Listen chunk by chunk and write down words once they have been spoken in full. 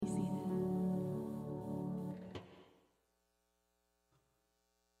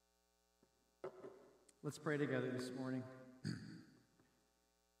Let's pray together this morning.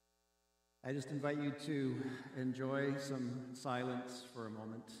 I just invite you to enjoy some silence for a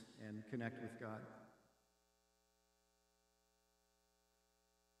moment and connect with God.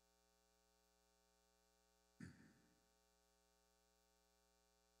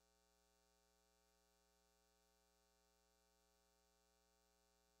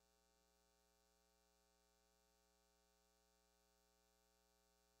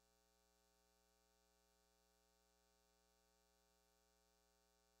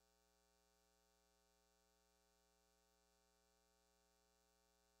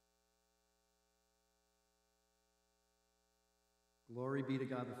 Glory be to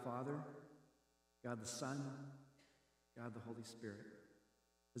God the Father, God the Son, God the Holy Spirit.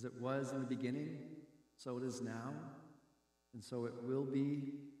 As it was in the beginning, so it is now, and so it will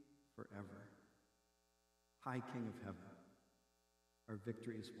be forever. High King of heaven, our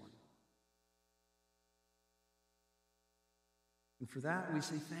victory is won. And for that we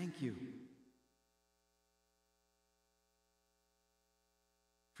say thank you.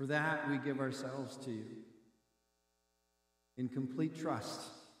 For that we give ourselves to you in complete trust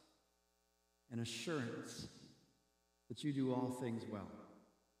and assurance that you do all things well.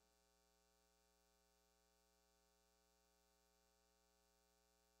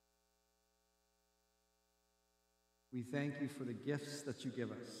 We thank you for the gifts that you give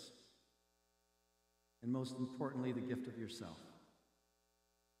us, and most importantly, the gift of yourself.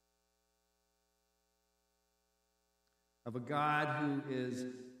 Of a God who is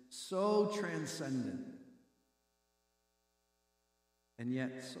so transcendent and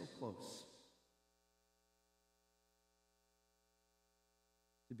yet so close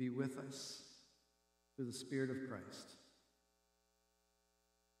to be with us through the Spirit of Christ,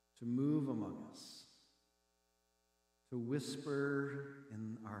 to move among us, to whisper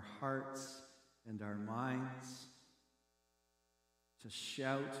in our hearts and our minds, to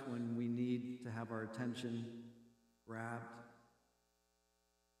shout when we need to have our attention grabbed.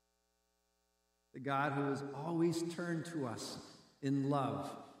 The God who has always turned to us in love.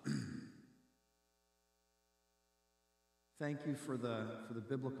 Thank you for the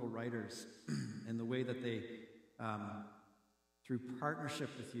biblical writers and the way that they, through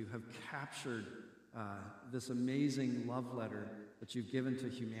partnership with you, have captured this amazing love letter that you've given to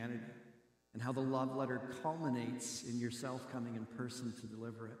humanity, and how the love letter culminates in yourself coming in person to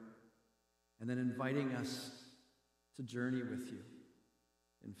deliver it, and then inviting us to journey with you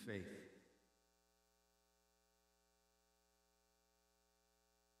in faith.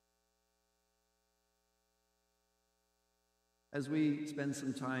 As we spend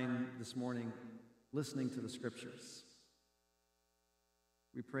some time this morning listening to the scriptures,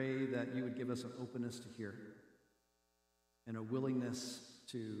 we pray that you would give us an openness to hear and a willingness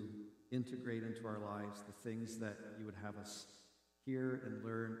to integrate into our lives the things that you would have us hear and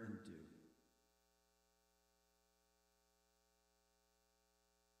learn and do.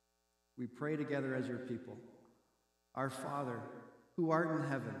 We pray together as your people. Our Father, who art in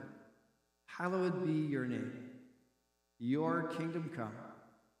heaven, hallowed be your name. Your kingdom come,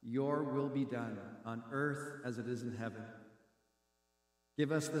 your will be done on earth as it is in heaven.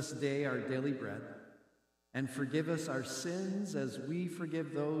 Give us this day our daily bread, and forgive us our sins as we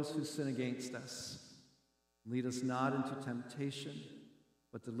forgive those who sin against us. Lead us not into temptation,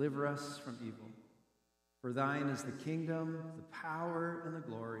 but deliver us from evil. For thine is the kingdom, the power, and the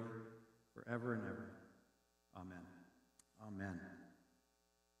glory, forever and ever. Amen. Amen.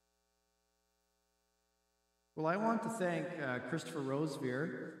 Well, I want to thank Christopher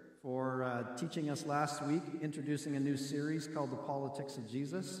Rosevear for teaching us last week, introducing a new series called The Politics of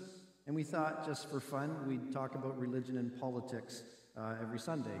Jesus. And we thought, just for fun, we'd talk about religion and politics every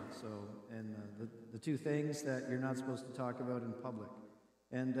Sunday. And the two things that you're not supposed to talk about in public.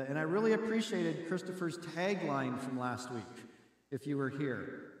 And I really appreciated Christopher's tagline from last week, if you were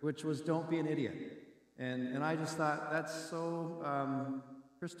here, which was, "Don't be an idiot." And I just thought, that's so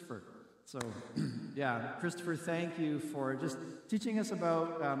Christopher. So, yeah, Christopher, thank you for just teaching us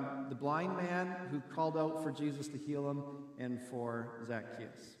about the blind man who called out for Jesus to heal him, and for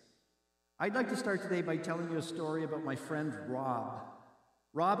Zacchaeus. I'd like to start today by telling you a story about my friend Rob.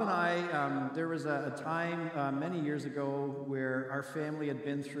 Rob and I, there was a time many years ago where our family had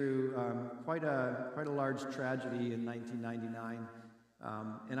been through quite a large tragedy in 1999,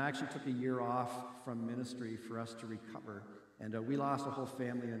 and I actually took a year off from ministry for us to recover. And we lost a whole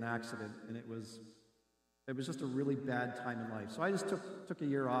family in an accident, and it was just a really bad time in life. So I just took a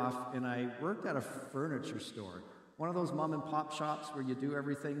year off, and I worked at a furniture store, one of those mom and pop shops where you do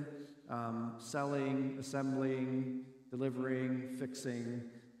everything, selling, assembling, delivering, fixing,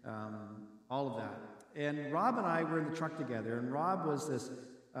 all of that. And Rob and I were in the truck together, and Rob was this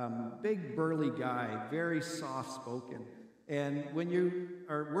big, burly guy, very soft-spoken. And when you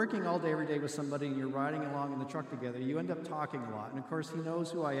are working all day, every day with somebody, and you're riding along in the truck together, you end up talking a lot. And of course, he knows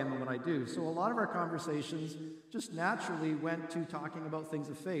who I am and what I do. So a lot of our conversations just naturally went to talking about things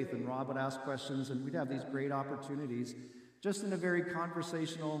of faith. And Rob would ask questions, and we'd have these great opportunities, just in a very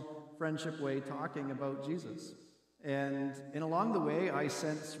conversational, friendship way, talking about Jesus. And along the way, I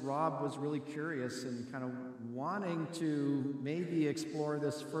sensed Rob was really curious and kind of wanting to maybe explore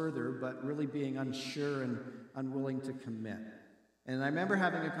this further, but really being unsure and unwilling to commit. And I remember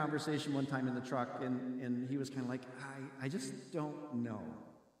having a conversation one time in the truck, and he was kind of like, I just don't know.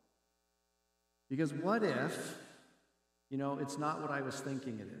 Because what if, it's not what I was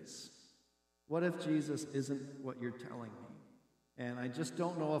thinking it is? What if Jesus isn't what you're telling me? And I just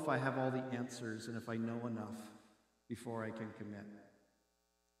don't know if I have all the answers and if I know enough before I can commit.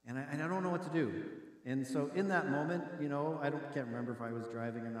 And I don't know what to do. And so in that moment, can't remember if I was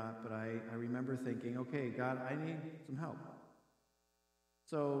driving or not, but I remember thinking, okay, God, I need some help.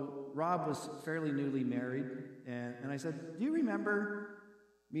 So Rob was fairly newly married, and I said, do you remember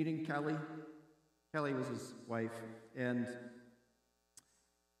meeting Kelly? Kelly was his wife, and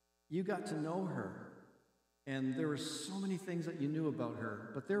you got to know her. And there were so many things that you knew about her,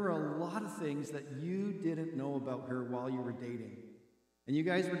 but there were a lot of things that you didn't know about her while you were dating. And you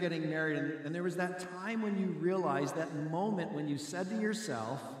guys were getting married, and there was that time when you realized, that moment when you said to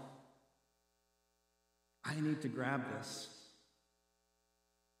yourself, I need to grab this.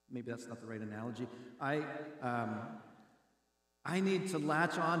 Maybe that's not the right analogy. I need to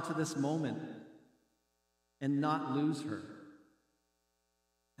latch on to this moment and not lose her.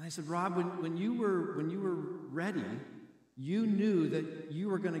 And I said, Rob, when you were ready, you knew that you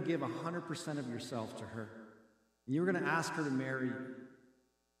were going to give 100% of yourself to her. And you were going to ask her to marry you.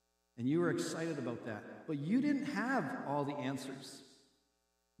 And you were excited about that. But you didn't have all the answers.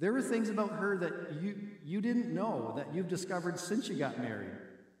 There were things about her that you didn't know, that you've discovered since you got married.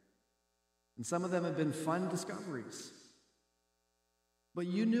 And some of them have been fun discoveries. But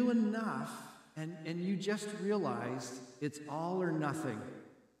you knew enough, and you just realized it's all or nothing.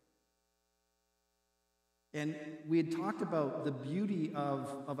 And we had talked about the beauty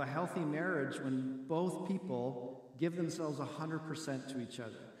of a healthy marriage when both people give themselves 100% to each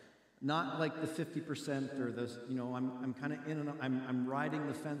other. Not like the 50% or this, I'm kind of in and I'm riding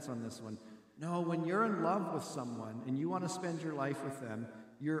the fence on this one. No, when you're in love with someone and you want to spend your life with them,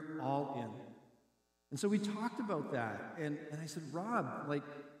 you're all in. And so we talked about that. And I said, Rob,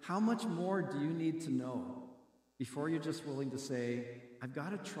 how much more do you need to know before you're just willing to say, I've got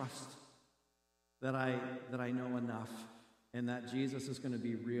to trust that I know enough, and that Jesus is going to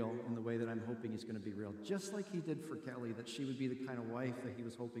be real in the way that I'm hoping he's going to be real, just like he did for Kelly, that she would be the kind of wife that he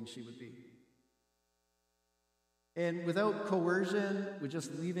was hoping she would be. And without coercion, with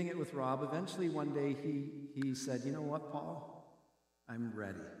just leaving it with Rob, eventually one day he said, you know what, Paul? I'm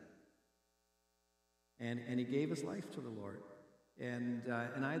ready. And he gave his life to the Lord. And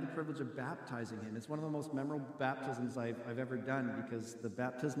I had the privilege of baptizing him. It's one of the most memorable baptisms I've ever done, because the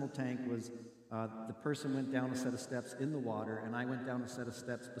baptismal tank was, the person went down a set of steps in the water, and I went down a set of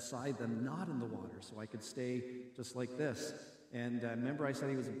steps beside them, not in the water, so I could stay just like this. And remember I said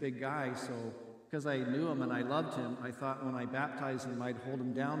he was a big guy, so because I knew him and I loved him, I thought when I baptized him, I'd hold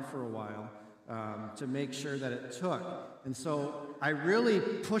him down for a while to make sure that it took. And so I really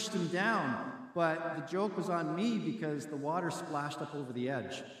pushed him down. But the joke was on me, because the water splashed up over the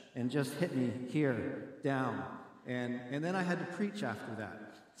edge and just hit me here, down. And then I had to preach after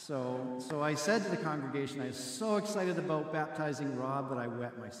that. So I said to the congregation, I was so excited about baptizing Rob that I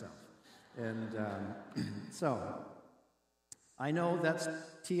wet myself. And so I know that's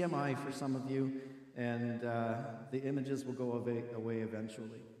TMI for some of you, and the images will go away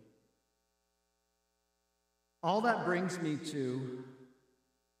eventually. All that brings me to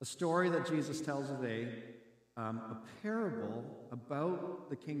a story that Jesus tells today, a parable about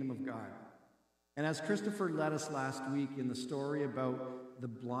the kingdom of God. And as Christopher led us last week in the story about the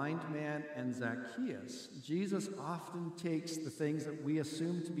blind man and Zacchaeus, Jesus often takes the things that we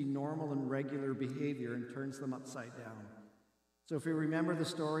assume to be normal and regular behavior and turns them upside down. So if you remember the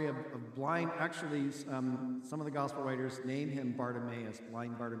story of blind, actually some of the gospel writers name him Bartimaeus,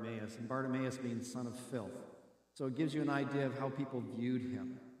 blind Bartimaeus, and Bartimaeus means son of filth. So it gives you an idea of how people viewed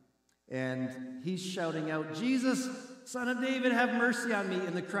him. And he's shouting out, Jesus, Son of David, have mercy on me.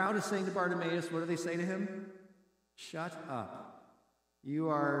 And the crowd is saying to Bartimaeus, what do they say to him? Shut up. You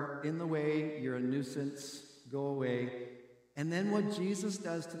are in the way. You're a nuisance. Go away. And then what Jesus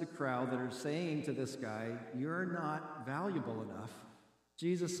does to the crowd that are saying to this guy, you're not valuable enough.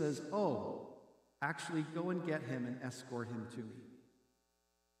 Jesus says, oh, Actually, go and get him and escort him to me.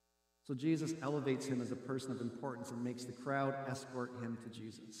 So Jesus elevates him as a person of importance and makes the crowd escort him to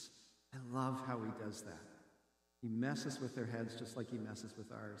Jesus. I love how he does that. He messes with their heads just like he messes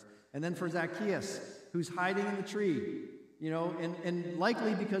with ours. And then for Zacchaeus, who's hiding in the tree, and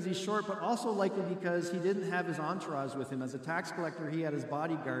likely because he's short, but also likely because he didn't have his entourage with him. As a tax collector, he had his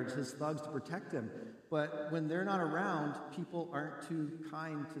bodyguards, his thugs to protect him. But when they're not around, people aren't too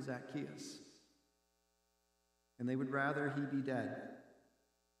kind to Zacchaeus. And they would rather he be dead.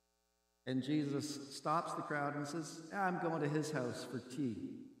 And Jesus stops the crowd and says, I'm going to his house for tea.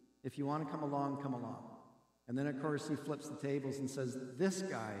 If you want to come along, come along. And then, of course, he flips the tables and says, this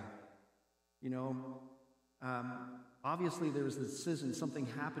guy, obviously there was a decision, something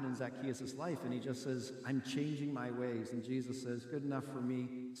happened in Zacchaeus' life, and he just says, I'm changing my ways. And Jesus says, good enough for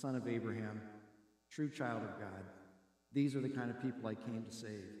me, son of Abraham, true child of God. These are the kind of people I came to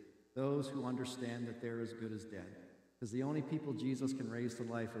save, those who understand that they're as good as dead. Because the only people Jesus can raise to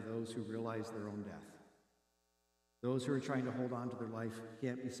life are those who realize their own death. Those who are trying to hold on to their life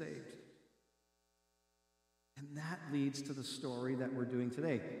can't be saved. And that leads to the story that we're doing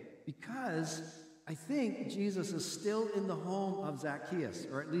today. Because I think Jesus is still in the home of Zacchaeus,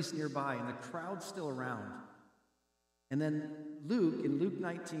 or at least nearby, and the crowd's still around. And then Luke, in Luke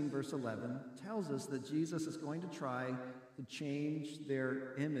 19, verse 11, tells us that Jesus is going to try to change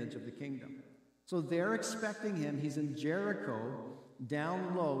their image of the kingdom. So they're expecting him. He's in Jericho,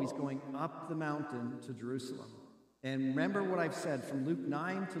 down low. He's going up the mountain to Jerusalem. And remember what I've said, from Luke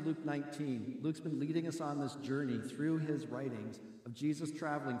 9 to Luke 19, Luke's been leading us on this journey through his writings of Jesus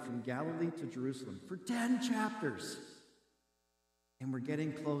traveling from Galilee to Jerusalem for 10 chapters. And we're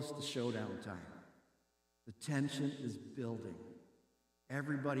getting close to showdown time. The tension is building.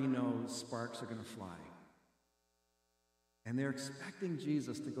 Everybody knows sparks are going to fly. And they're expecting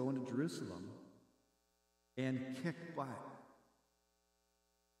Jesus to go into Jerusalem and kick butt.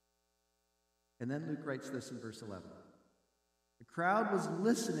 And then Luke writes this in verse 11. The crowd was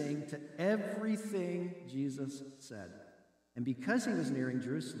listening to everything Jesus said. And because he was nearing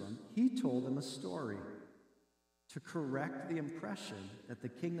Jerusalem, he told them a story to correct the impression that the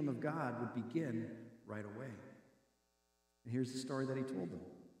kingdom of God would begin right away. And here's the story that he told them.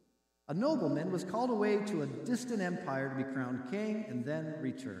 A nobleman was called away to a distant empire to be crowned king and then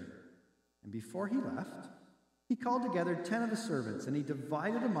return. And before he left, he called together 10 of his servants, and he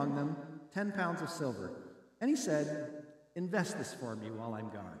divided among them 10 pounds of silver. And he said, invest this for me while I'm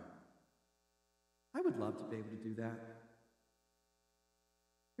gone. I would love to be able to do that.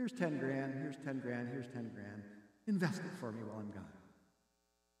 Here's 10 grand, here's 10 grand, here's 10 grand. Invest it for me while I'm gone.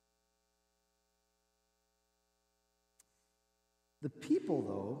 The people,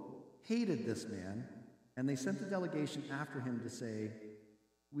 though, hated this man, and they sent a delegation after him to say,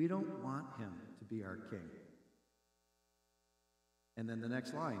 we don't want him to be our king. And then the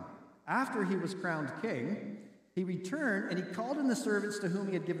next line. After he was crowned king, he returned and he called in the servants to whom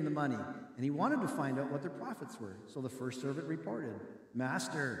he had given the money, and he wanted to find out what their profits were. So the first servant reported,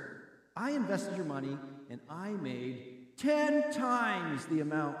 Master, I invested your money, and I made 10 times the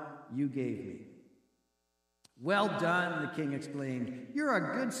amount you gave me. Well done, the king exclaimed. You're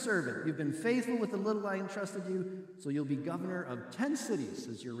a good servant. You've been faithful with the little I entrusted you, so you'll be governor of 10 cities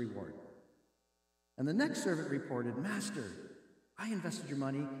as your reward. And the next servant reported, Master, I invested your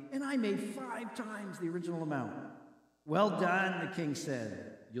money, and I made 5 times the original amount. Well done, the king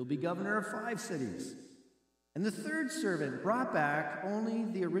said. You'll be governor of 5 cities. And the third servant brought back only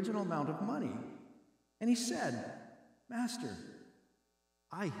the original amount of money. And he said, Master,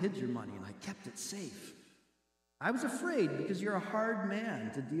 I hid your money, and I kept it safe. I was afraid because you're a hard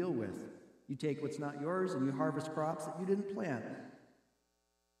man to deal with. You take what's not yours, and you harvest crops that you didn't plant.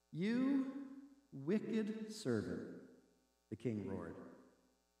 You wicked servant, the king roared.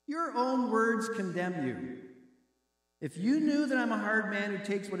 Your own words condemn you. If you knew that I'm a hard man who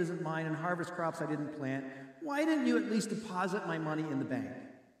takes what isn't mine and harvests crops I didn't plant, why didn't you at least deposit my money in the bank?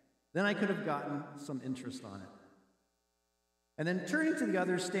 Then I could have gotten some interest on it. And then turning to the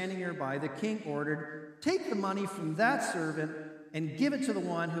others standing nearby, the king ordered, take the money from that servant and give it to the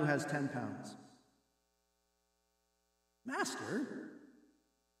one who has 10 pounds. Master,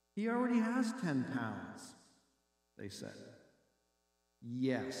 he already has 10 pounds, they said.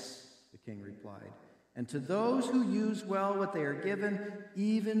 Yes, the king replied. And to those who use well what they are given,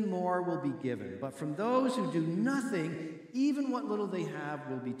 even more will be given. But from those who do nothing, even what little they have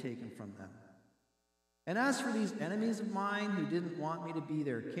will be taken from them. And as for these enemies of mine who didn't want me to be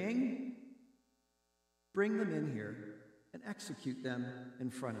their king, bring them in here and execute them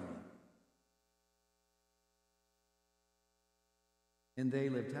in front of me. and they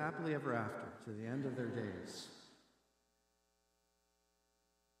lived happily ever after to the end of their days.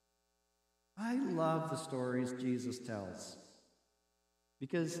 I love the stories Jesus tells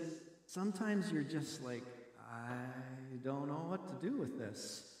because sometimes you're just like, I don't know what to do with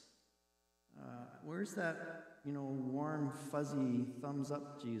this. Where's that, warm, fuzzy,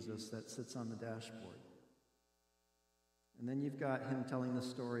 thumbs-up Jesus that sits on the dashboard? And then you've got him telling the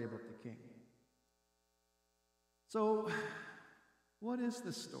story about the king. So, what is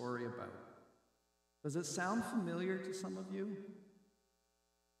this story about? Does it sound familiar to some of you?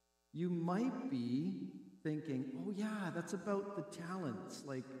 You might be thinking, oh yeah, that's about the talents,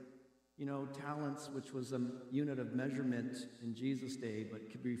 talents, which was a unit of measurement in Jesus' day,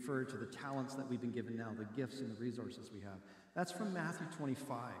 but could refer to the talents that we've been given now, the gifts and the resources we have. That's from Matthew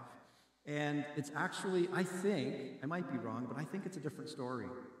 25. And it's actually, I might be wrong, but I think it's a different story.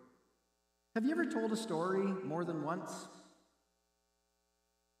 Have you ever told a story more than once?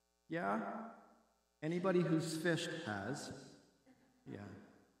 Yeah? Anybody who's fished has. Yeah.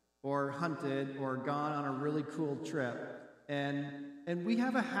 Or hunted, or gone on a really cool trip. And we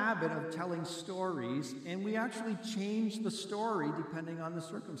have a habit of telling stories, and we actually change the story depending on the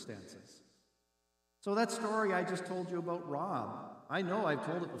circumstances. So that story I just told you about Rob, I know I've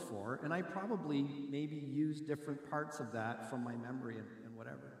told it before, and I probably maybe used different parts of that from my memory and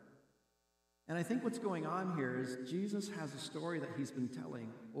whatever. And I think what's going on here is Jesus has a story that he's been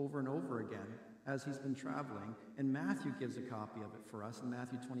telling over and over again as he's been traveling, and Matthew gives a copy of it for us in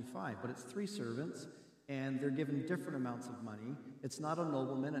Matthew 25. But it's 3 servants, and they're given different amounts of money. It's not a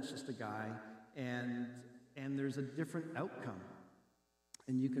nobleman, it's just a guy, and there's a different outcome.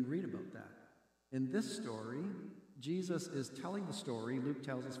 And you can read about that. In this story, Jesus is telling the story, Luke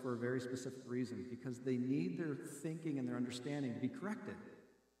tells us for a very specific reason, because they need their thinking and their understanding to be corrected.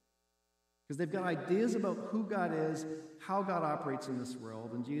 Because they've got ideas about who God is, how God operates in this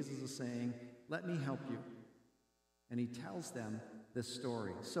world, and Jesus is saying, let me help you. And he tells them this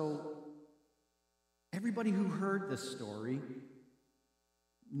story. So everybody who heard this story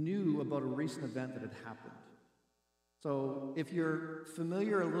knew about a recent event that had happened. So if you're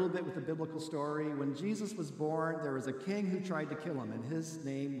familiar a little bit with the biblical story, when Jesus was born, there was a king who tried to kill him, and his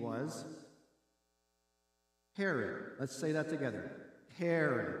name was Herod. Let's say that together.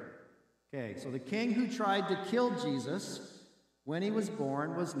 Herod. Okay, so the king who tried to kill Jesus when he was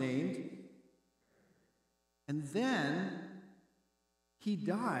born was named, and then he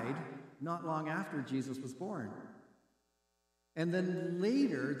died not long after Jesus was born. And then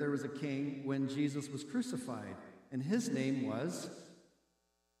later there was a king when Jesus was crucified, and his name was,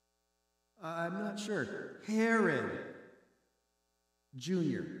 I'm not sure, Herod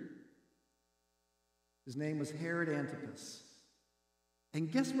Jr. His name was Herod Antipas.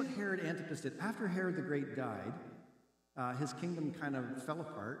 And guess what Herod Antipas did? After Herod the Great died, his kingdom kind of fell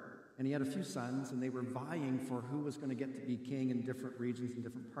apart, and he had a few sons, and they were vying for who was going to get to be king in different regions and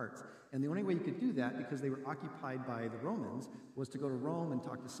different parts. And the only way you could do that, because they were occupied by the Romans, was to go to Rome and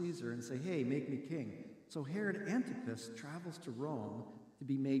talk to Caesar and say, hey, make me king. So Herod Antipas travels to Rome to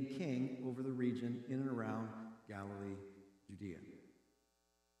be made king over the region in and around Galilee, Judea.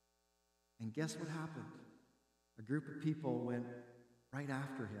 And guess what happened? A group of people went right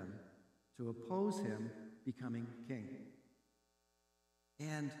after him to oppose him becoming king.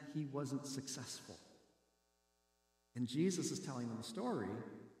 And he wasn't successful. And Jesus is telling them a story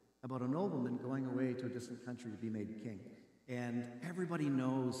about a nobleman going away to a distant country to be made king. And everybody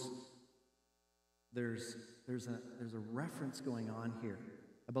knows there's a reference going on here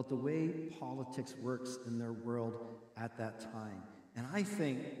about the way politics works in their world at that time. And I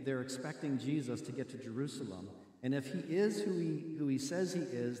think they're expecting Jesus to get to Jerusalem. And if he is who he says he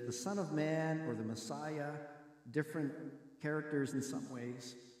is, the Son of Man or the Messiah, different characters in some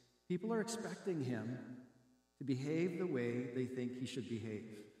ways, people are expecting him to behave the way they think he should behave.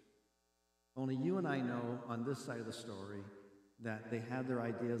 Only you and I know on this side of the story that they had their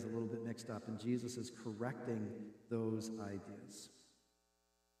ideas a little bit mixed up, and Jesus is correcting those ideas.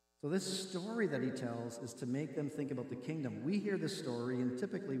 So this story that he tells is to make them think about the kingdom. We hear this story, and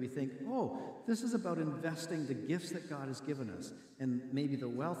typically we think, oh, this is about investing the gifts that God has given us, and maybe the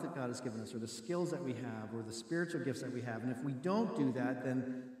wealth that God has given us, or the skills that we have, or the spiritual gifts that we have. And if we don't do that,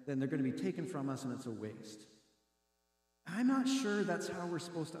 then they're going to be taken from us, and it's a waste. I'm not sure that's how we're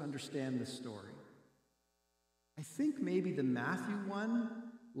supposed to understand this story. I think maybe the Matthew one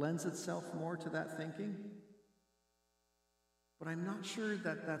lends itself more to that thinking. But I'm not sure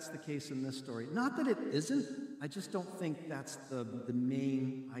that that's the case in this story. Not that it isn't, I just don't think that's the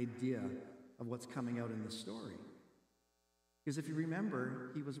main idea of what's coming out in this story. Because if you remember,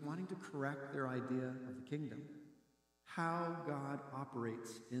 he was wanting to correct their idea of the kingdom. how God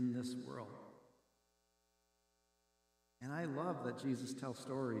operates in this world. And I love that Jesus tells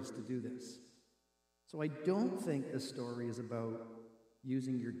stories to do this. So I don't think this story is about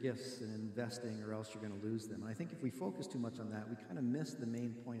using your gifts and investing or else you're going to lose them. And I think if we focus too much on that, we kind of miss the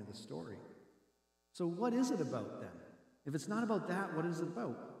main point of the story. So what is it about then? If it's not about that, what is it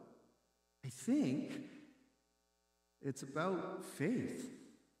about? I think it's about faith.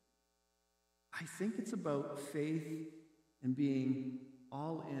 I think it's about faith and being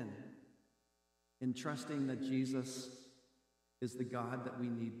all in trusting that Jesus is the God that we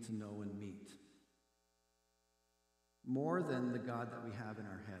need to know and meet, more than the God that we have in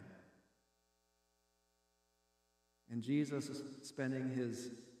our head. And Jesus is spending his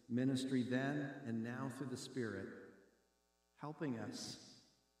ministry then and now through the Spirit, helping us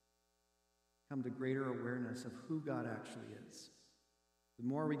come to greater awareness of who God actually is. The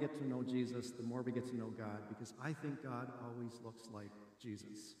more we get to know Jesus, the more we get to know God, because I think God always looks like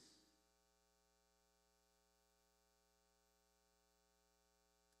Jesus.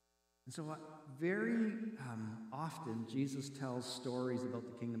 And so very often, Jesus tells stories about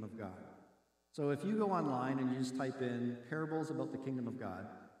the kingdom of God. So if you go online and you just type in parables about the kingdom of God,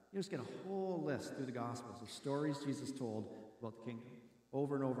 you just get a whole list through the Gospels of stories Jesus told about the kingdom,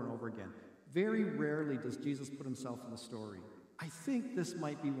 over and over and over again. Very rarely does Jesus put himself in the story. I think this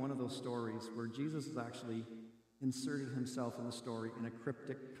might be one of those stories where Jesus has actually inserted himself in the story in a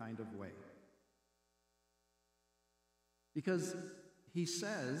cryptic kind of way. Because he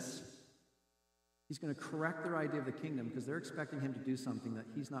says he's going to correct their idea of the kingdom because they're expecting him to do something that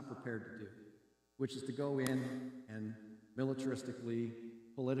he's not prepared to do, which is to go in and militaristically,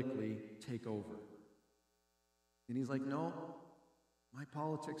 politically take over. And he's like, no, my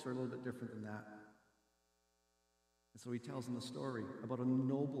politics are a little bit different than that. And so he tells them a story about a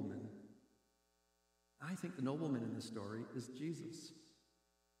nobleman. I think the nobleman in this story is Jesus.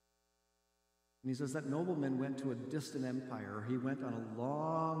 And he says that nobleman went to a distant empire, or he went on a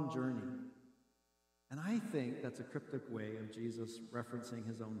long journey. And I think that's a cryptic way of Jesus referencing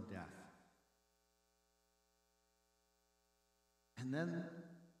his own death. And then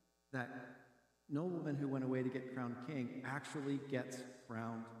that nobleman who went away to get crowned king actually gets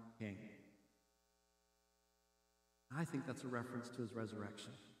crowned king. I think that's a reference to his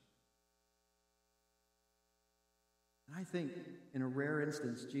resurrection. And I think in a rare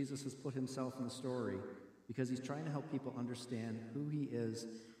instance, Jesus has put himself in the story because he's trying to help people understand who he is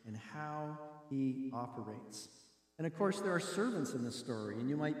and how he operates. And of course, there are servants in this story, and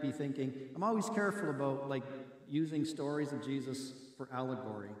you might be thinking, I'm always careful about using stories of Jesus for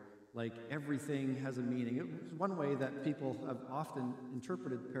allegory, like everything has a meaning. It's one way that people have often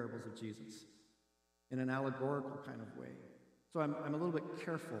interpreted parables of Jesus, in an allegorical kind of way. So I'm a little bit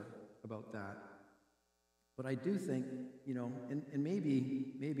careful about that. But I do think, and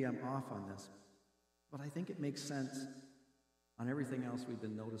maybe I'm off on this, but I think it makes sense on everything else we've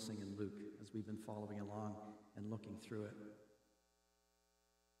been noticing in Luke as we've been following along and looking through it.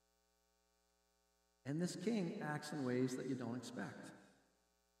 And this king acts in ways that you don't expect.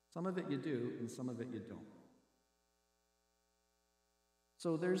 Some of it you do, and some of it you don't.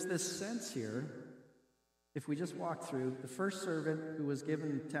 So there's this sense here, if we just walk through, the first servant who was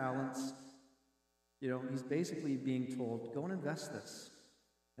given talents, he's basically being told, go and invest this.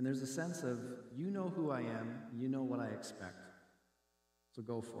 And there's a sense of, you know who I am, you know what I expect, so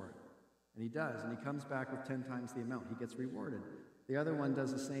go for it. And he does, and he comes back with 10 times the amount. He gets rewarded. The other one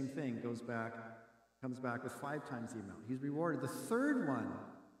does the same thing, comes back with 5 times the amount. He's rewarded. The third one,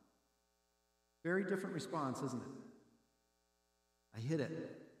 very different response, isn't it? I hid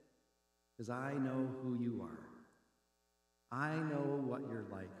it because I know who you are. I know what you're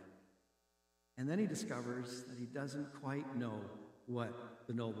like. And then he discovers that he doesn't quite know what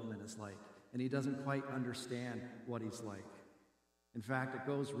the nobleman is like, and he doesn't quite understand what he's like. In fact, it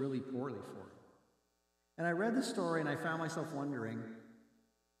goes really poorly for him. And I read the story, and I found myself wondering,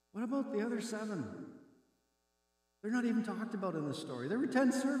 what about the other 7? They're not even talked about in this story. There were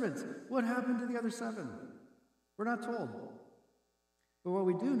 10 servants. What happened to the other 7? We're not told. But what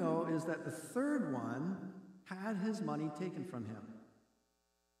we do know is that the third one had his money taken from him.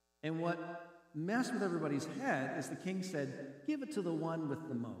 And what messed with everybody's head is the king said, give it to the one with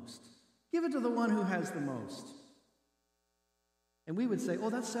the most. Give it to the one who has the most. And we would say, oh,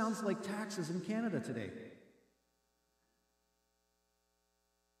 that sounds like taxes in Canada today.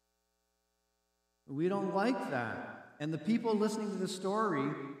 We don't like that. And the people listening to the story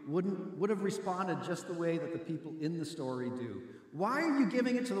would have responded just the way that the people in the story do. Why are you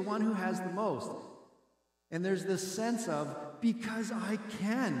giving it to the one who has the most? And there's this sense of, because I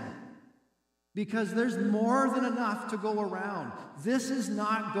can. because there's more than enough to go around. This is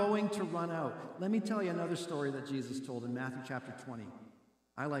not going to run out. Let me tell you another story that Jesus told in Matthew chapter 20.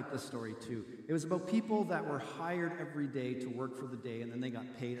 I like this story too. It was about people that were hired every day to work for the day, and then they got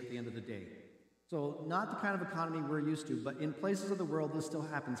paid at the end of the day. So not the kind of economy we're used to, but in places of the world this still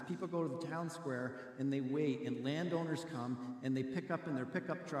happens. People go to the town square and they wait, and landowners come and they pick up in their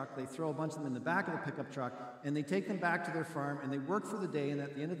pickup truck, they throw a bunch of them in the back of the pickup truck, and they take them back to their farm, and they work for the day, and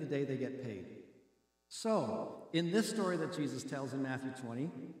at the end of the day they get paid. So, in this story that Jesus tells in Matthew 20,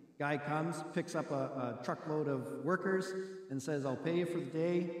 guy comes, picks up a truckload of workers, and says, I'll pay you for the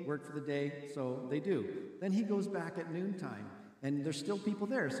day, work for the day. So they do. Then he goes back at noontime, and there's still people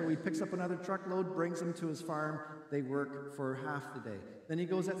there. So he picks up another truckload, brings them to his farm. They work for half the day. Then he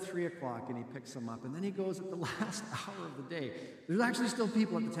goes at 3 o'clock, and he picks them up. And then he goes at the last hour of the day. There's actually still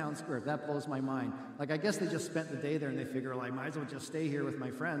people at the town square. That blows my mind. Like, I guess they just spent the day there, and they figure, well, I might as well just stay here with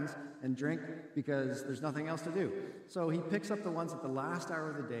my friends and drink because there's nothing else to do. So he picks up the ones at the last hour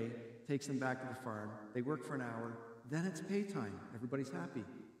of the day, takes them back to the farm. They work for an hour. Then it's pay time. Everybody's happy.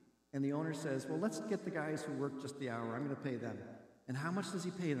 And the owner says, well, let's get the guys who work just the hour. I'm going to pay them. And how much does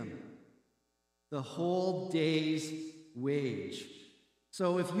he pay them? The whole day's wage.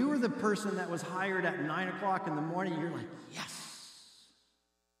 So if you were the person that was hired at 9 o'clock in the morning, you're like, yes!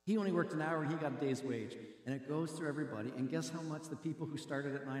 He only worked an hour and he got a day's wage. And it goes through everybody. And guess how much the people who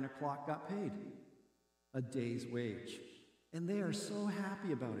started at 9 o'clock got paid? A day's wage. And they are so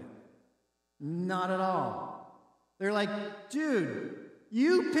happy about it. Not at all. They're like, dude,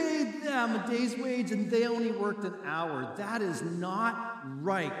 you paid them a day's wage and they only worked an hour. That is not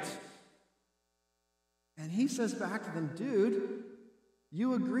right. And he says back to them, dude,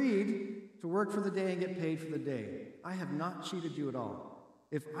 you agreed to work for the day and get paid for the day. I have not cheated you at all.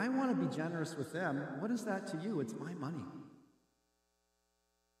 If I want to be generous with them, what is that to you? It's my money.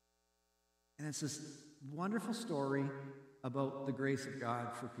 And it's this wonderful story about the grace of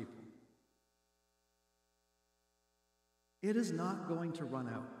God for people. It is not going to run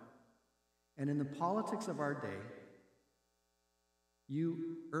out. And in the politics of our day,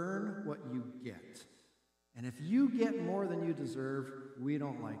 you earn what you get. And if you get more than you deserve, we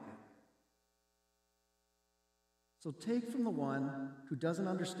don't like it. So take from the one who doesn't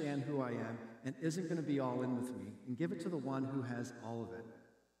understand who I am and isn't going to be all in with me, and give it to the one who has all of it,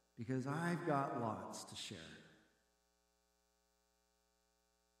 because I've got lots to share.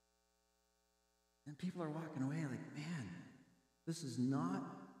 And people are walking away like, man, this is not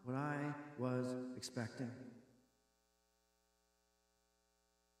what I was expecting.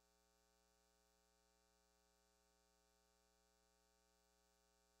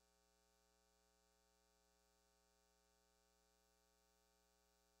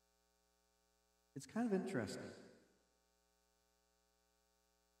 It's kind of interesting.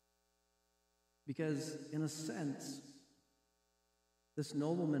 Because, in a sense, this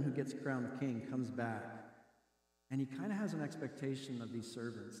nobleman who gets crowned king comes back, and he kind of has an expectation of these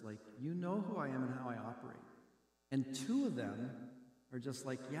servants, like, you know who I am and how I operate. And two of them are just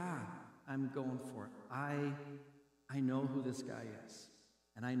like, yeah, I'm going for it. I know who this guy is,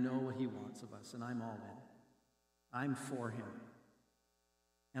 and I know what he wants of us, and I'm all in. I'm for him,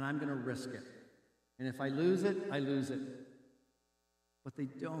 and I'm going to risk it. And if I lose it, I lose it. But they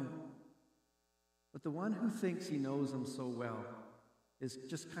don't. But the one who thinks he knows him so well is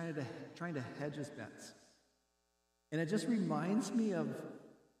just kind of trying to hedge his bets. And it just reminds me of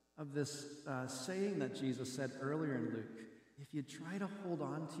this saying that Jesus said earlier in Luke. If you try to hold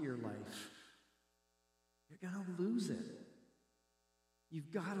on to your life, you're going to lose it.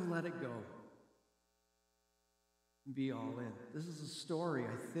 You've got to let it go and be all in. This is a story,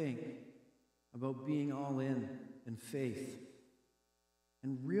 I think, about being all in faith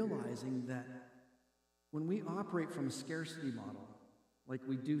and realizing that when we operate from a scarcity model, like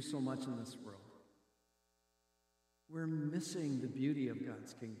we do so much in this world, we're missing the beauty of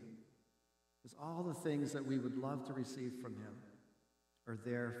God's kingdom. Because all the things that we would love to receive from him are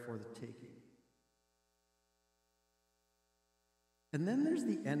there for the taking. And then there's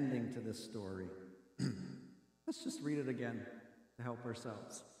the ending to this story. Let's just read it again to help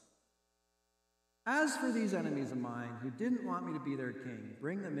ourselves. As for these enemies of mine who didn't want me to be their king,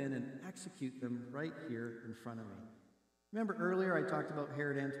 bring them in and execute them right here in front of me. Remember earlier I talked about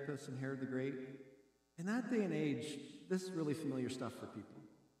Herod Antipas and Herod the Great? In that day and age, this is really familiar stuff for people.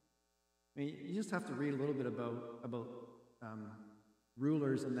 I mean, you just have to read a little bit about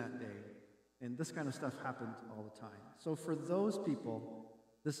rulers in that day. And this kind of stuff happened all the time. So for those people,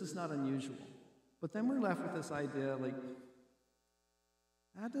 this is not unusual. But then we're left with this idea, like,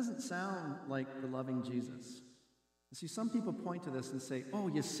 that doesn't sound like the loving Jesus. You see, some people point to this and say, oh,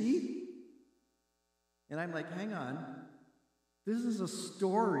 you see? And I'm like, hang on. This is a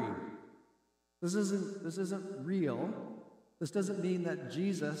story. This isn't real. This doesn't mean that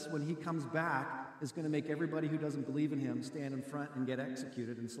Jesus, when he comes back, is going to make everybody who doesn't believe in him stand in front and get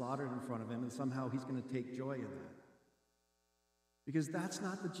executed and slaughtered in front of him, and somehow he's going to take joy in that. Because that's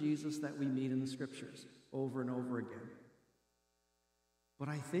not the Jesus that we meet in the scriptures over and over again. But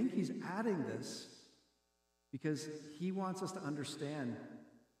I think he's adding this because he wants us to understand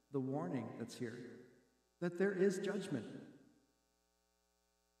the warning that's here, that there is judgment.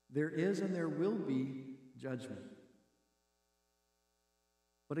 There is and there will be judgment.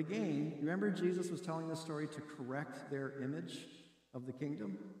 But again, remember Jesus was telling this story to correct their image of the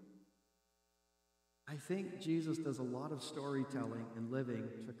kingdom? I think Jesus does a lot of storytelling and living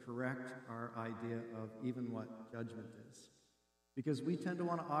to correct our idea of even what judgment is. Because we tend to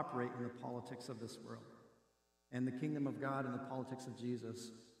want to operate in the politics of this world. And the kingdom of God and the politics of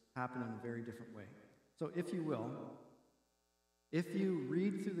Jesus happen in a very different way. So if you will, if you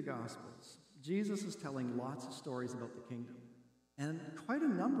read through the Gospels, Jesus is telling lots of stories about the kingdom. And quite a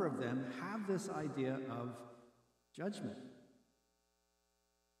number of them have this idea of judgment.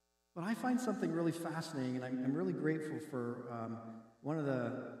 But I find something really fascinating, and I'm really grateful for one of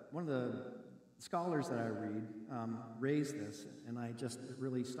the scholars that I read raised this, and it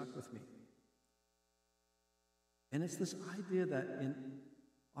really stuck with me. And it's this idea that in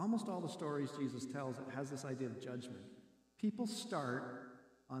almost all the stories Jesus tells, it has this idea of judgment. People start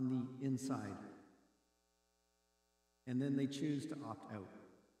on the inside, and then they choose to opt out.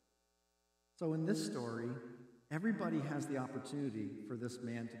 So in this story, everybody has the opportunity for this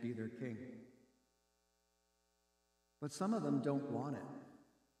man to be their king. But some of them don't want it,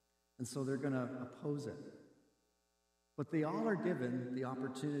 and so they're going to oppose it. But they all are given the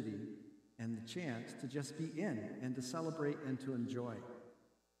opportunity and the chance to just be in and to celebrate and to enjoy.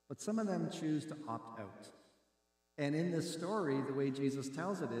 But some of them choose to opt out. And in this story, the way Jesus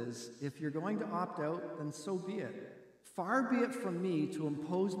tells it is, if you're going to opt out, then so be it. Far be it from me to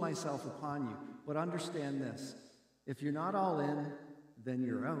impose myself upon you. But understand this, if you're not all in, then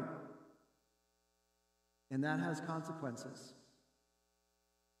you're out. And that has consequences.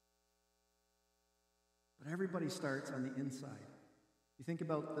 But everybody starts on the inside. You think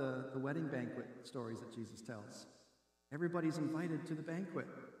about the wedding banquet stories that Jesus tells. Everybody's invited to the banquet,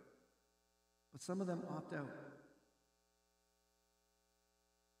 but some of them opt out.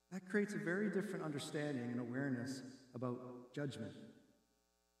 That creates a very different understanding and awareness about judgment.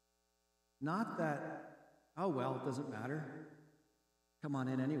 Not that, oh, well, it doesn't matter. Come on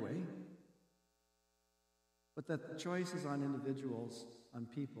in anyway. But that the choice is on individuals, on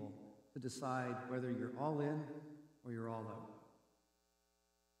people, to decide whether you're all in or you're all out.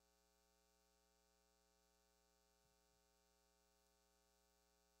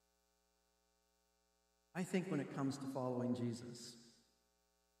 I think when it comes to following Jesus,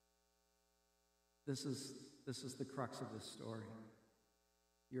 this is the crux of this story.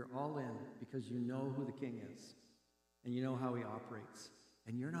 You're all in because you know who the king is, and you know how he operates,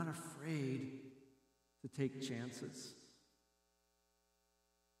 and you're not afraid to take chances.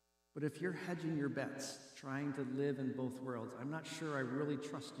 But if you're hedging your bets, trying to live in both worlds, I'm not sure I really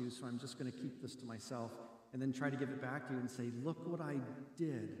trust you, so I'm just going to keep this to myself, and then try to give it back to you and say, look what I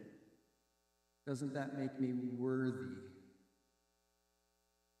did. Doesn't that make me worthy?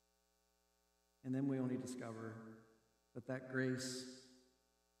 And then we only discover that grace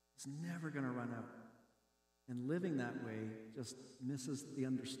is never going to run out. And living that way just misses the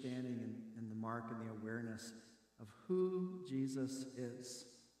understanding and the mark and the awareness of who Jesus is.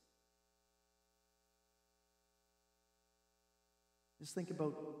 Just think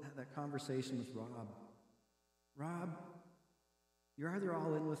about that conversation with Rob. Rob, you're either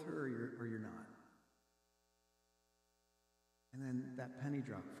all in with her or you're not. And then that penny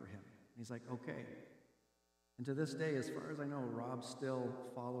dropped for him. He's like, okay. And to this day, as far as I know, Rob's still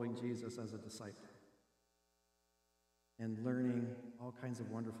following Jesus as a disciple and learning all kinds of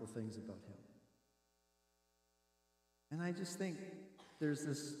wonderful things about him. And I just think there's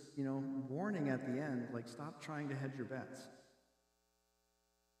this, warning at the end, like, stop trying to hedge your bets.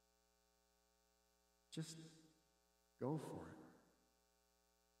 Just go for it.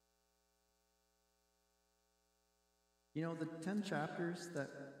 The 10 chapters that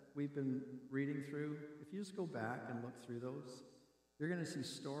we've been reading through, if you just go back and look through those, you're going to see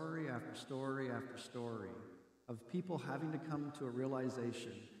story after story after story of people having to come to a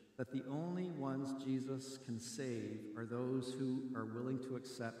realization that the only ones Jesus can save are those who are willing to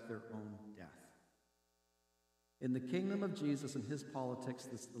accept their own death. In the kingdom of Jesus and his politics,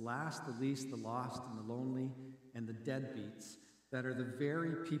 it's the last, the least, the lost, and the lonely, and the deadbeats that are the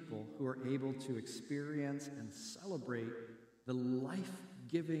very people who are able to experience and celebrate the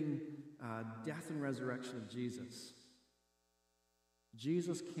life-giving death and resurrection of Jesus.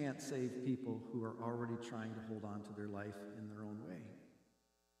 Jesus can't save people who are already trying to hold on to their life in their own way.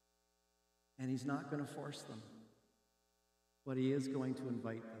 And he's not going to force them. But he is going to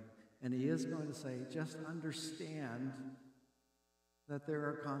invite them. And he is going to say, just understand that there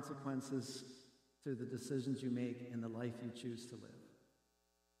are consequences to the decisions you make in the life you choose to live.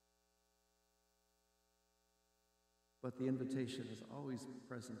 But the invitation is always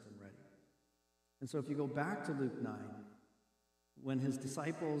present and ready. And so if you go back to Luke 9, when his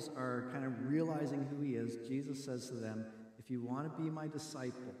disciples are kind of realizing who he is, Jesus says to them, if you want to be my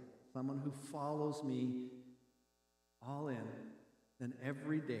disciple, someone who follows me all in, then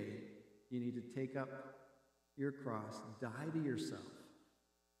every day you need to take up your cross, die to yourself,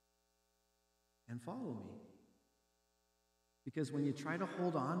 and follow me. Because when you try to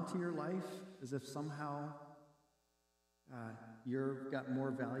hold on to your life as if somehow you've got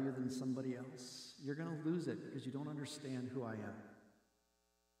more value than somebody else, you're going to lose it because you don't understand who I am.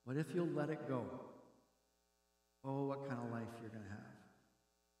 But if you'll let it go, oh, what kind of life you're going to have.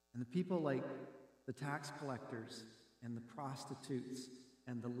 And the people like the tax collectors and the prostitutes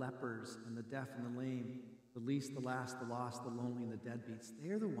and the lepers and the deaf and the lame, the least, the last, the lost, the lonely, and the deadbeats,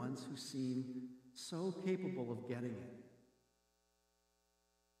 they're the ones who seem so capable of getting it.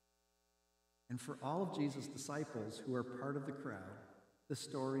 And for all of Jesus' disciples who are part of the crowd, the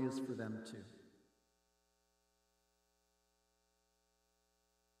story is for them too.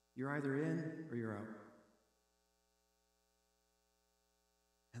 You're either in or you're out.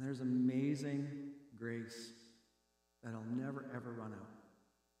 And there's amazing grace that'll never, ever run out.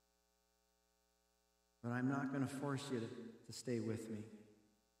 But I'm not going to force you to stay with me.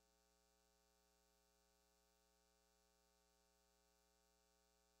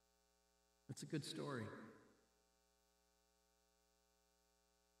 It's a good story.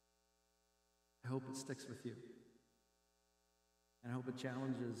 I hope it sticks with you. And I hope it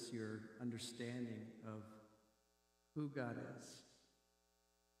challenges your understanding of who God is.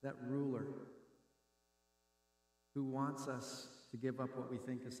 That ruler who wants us to give up what we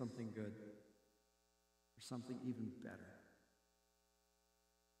think is something good for something even better.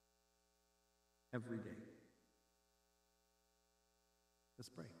 Every day. Let's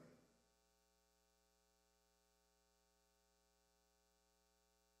pray.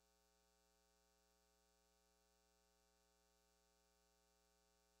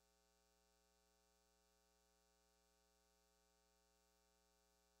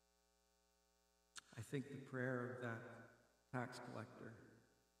 I think the prayer of that tax collector,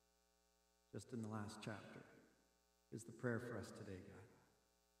 just in the last chapter, is the prayer for us today,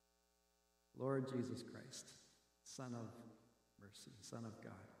 God. Lord Jesus Christ, Son of mercy, Son of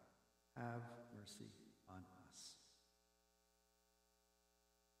God, have mercy on us.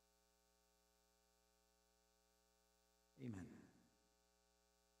 Amen.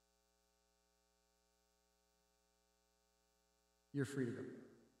 You're free to go.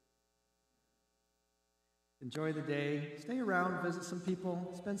 Enjoy the day. Stay around, visit some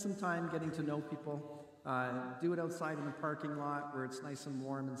people, spend some time getting to know people. Do it outside in the parking lot where it's nice and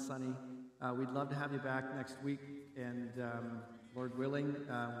warm and sunny. We'd love to have you back next week, and Lord willing,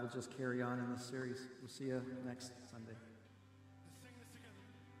 we'll just carry on in this series. We'll see you next Sunday.